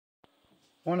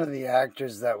One of the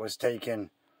actors that was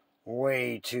taken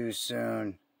way too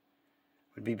soon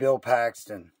would be Bill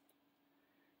Paxton.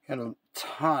 He had a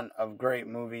ton of great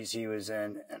movies he was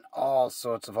in and all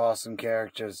sorts of awesome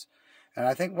characters. And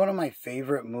I think one of my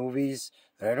favorite movies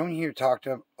that I don't hear talked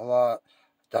about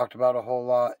a whole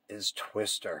lot is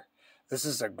Twister. This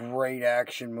is a great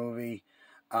action movie.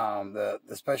 The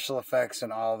special effects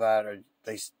and all that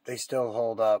they still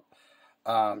hold up.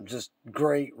 Just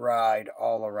great ride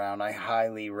all around. I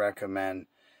highly recommend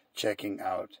checking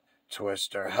out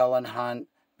Twister. Hellen Hunt,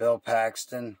 Bill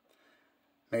Paxton,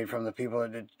 made from the people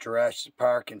that did Jurassic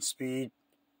Park and Speed.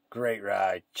 Great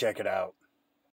ride. Check it out.